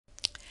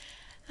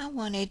I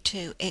wanted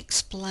to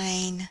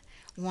explain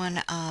one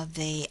of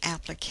the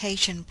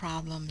application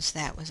problems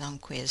that was on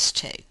quiz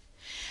 2.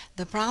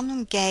 The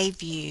problem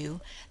gave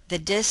you the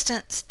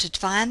distance to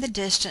find the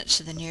distance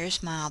to the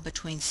nearest mile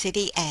between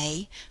city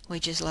A,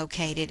 which is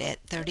located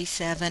at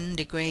 37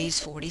 degrees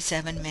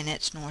 47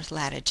 minutes north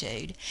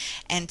latitude,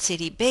 and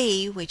city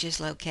B, which is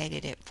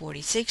located at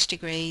 46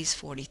 degrees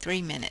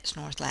 43 minutes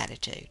north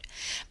latitude.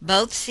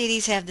 Both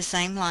cities have the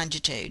same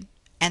longitude,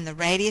 and the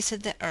radius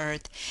of the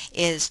Earth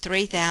is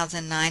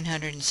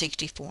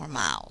 3,964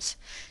 miles.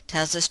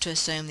 Tells us to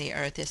assume the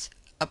Earth is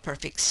a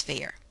perfect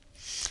sphere.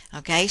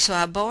 Okay, so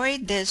I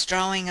borrowed this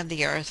drawing of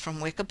the Earth from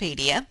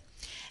Wikipedia,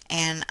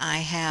 and I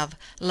have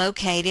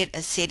located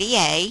a city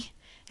A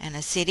and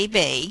a city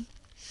B,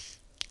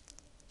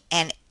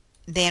 and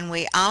then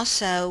we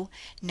also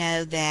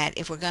know that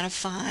if we're going to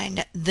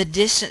find the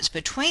distance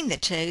between the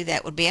two,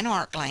 that would be an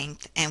arc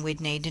length, and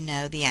we'd need to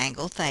know the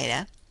angle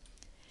theta,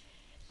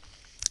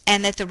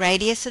 and that the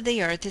radius of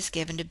the Earth is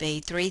given to be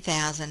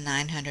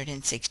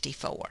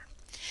 3,964.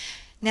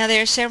 Now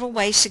there are several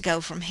ways to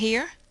go from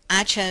here.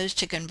 I chose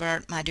to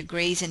convert my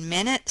degrees in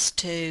minutes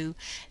to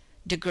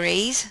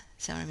degrees.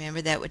 So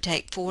remember, that would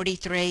take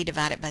 43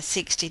 divided by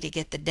 60 to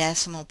get the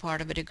decimal part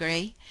of a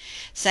degree.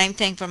 Same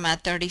thing for my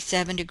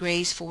 37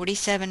 degrees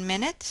 47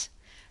 minutes.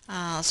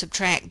 I'll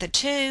subtract the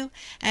 2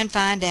 and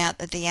find out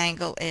that the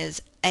angle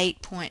is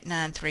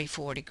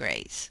 8.934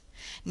 degrees.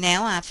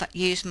 Now I've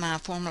used my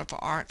formula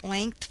for arc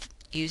length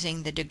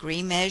using the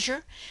degree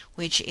measure,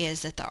 which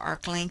is that the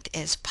arc length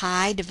is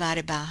pi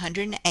divided by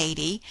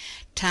 180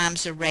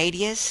 times the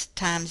radius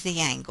times the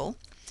angle.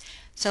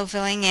 So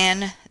filling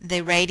in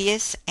the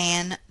radius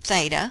and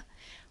theta,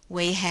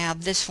 we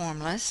have this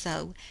formula.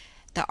 So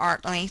the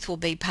arc length will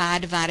be pi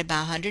divided by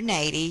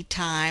 180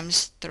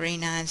 times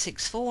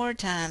 3964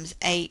 times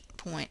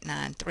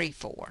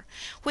 8.934,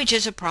 which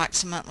is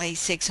approximately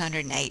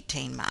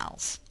 618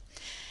 miles.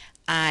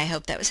 I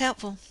hope that was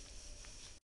helpful.